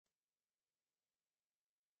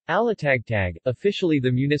Alitagtag, officially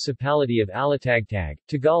the municipality of Alitagtag,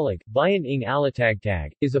 Tagalog, Bayan ng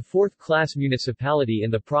Alitagtag, is a fourth-class municipality in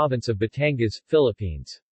the province of Batangas,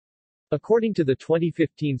 Philippines. According to the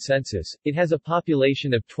 2015 census, it has a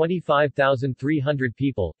population of 25,300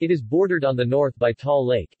 people. It is bordered on the north by Taal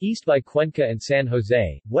Lake, east by Cuenca and San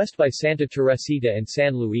Jose, west by Santa Teresita and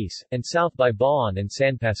San Luis, and south by Baon and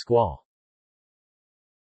San Pascual.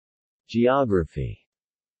 Geography.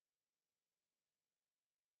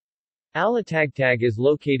 Alitagtag is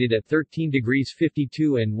located at 13 degrees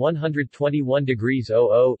 52 and 121 degrees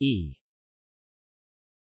 00 E.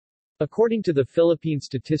 According to the Philippine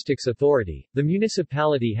Statistics Authority, the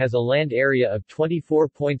municipality has a land area of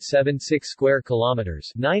 24.76 square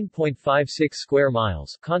kilometers, 9.56 square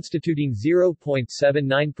miles, constituting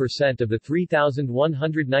 0.79% of the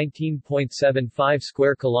 3,119.75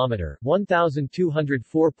 square kilometer,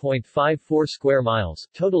 1,204.54 square miles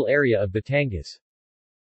total area of Batangas.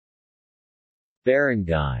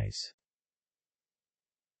 Barangays.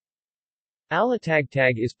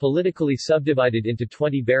 Alitagtag is politically subdivided into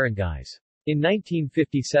 20 barangays. In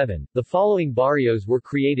 1957, the following barrios were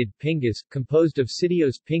created: Pingas, composed of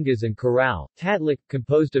sitios Pingas and Corral; Tadlik,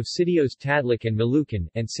 composed of sitios Tadlik and Malucan;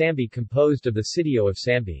 and Sambi, composed of the sitio of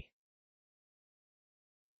Sambi.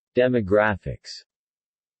 Demographics.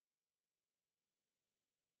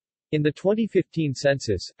 In the 2015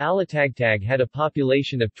 census, Alitagtag had a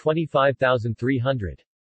population of 25,300.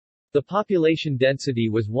 The population density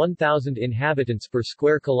was 1,000 inhabitants per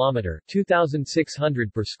square kilometer,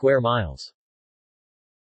 2,600 per square miles.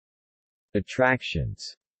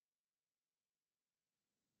 Attractions.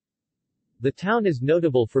 The town is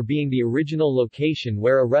notable for being the original location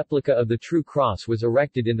where a replica of the True Cross was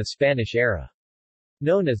erected in the Spanish era.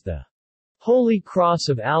 Known as the Holy Cross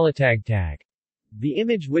of Alitagtag, the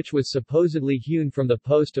image, which was supposedly hewn from the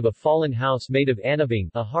post of a fallen house made of anabing,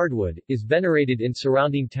 a hardwood, is venerated in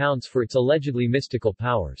surrounding towns for its allegedly mystical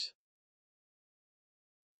powers.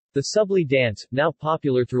 The Subli dance, now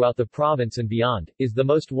popular throughout the province and beyond, is the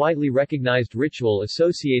most widely recognized ritual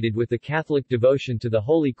associated with the Catholic devotion to the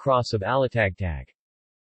Holy Cross of Alitagtag.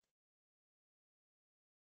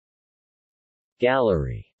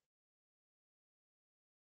 Gallery.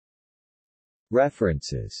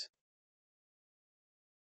 References.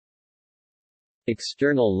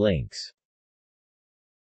 External links.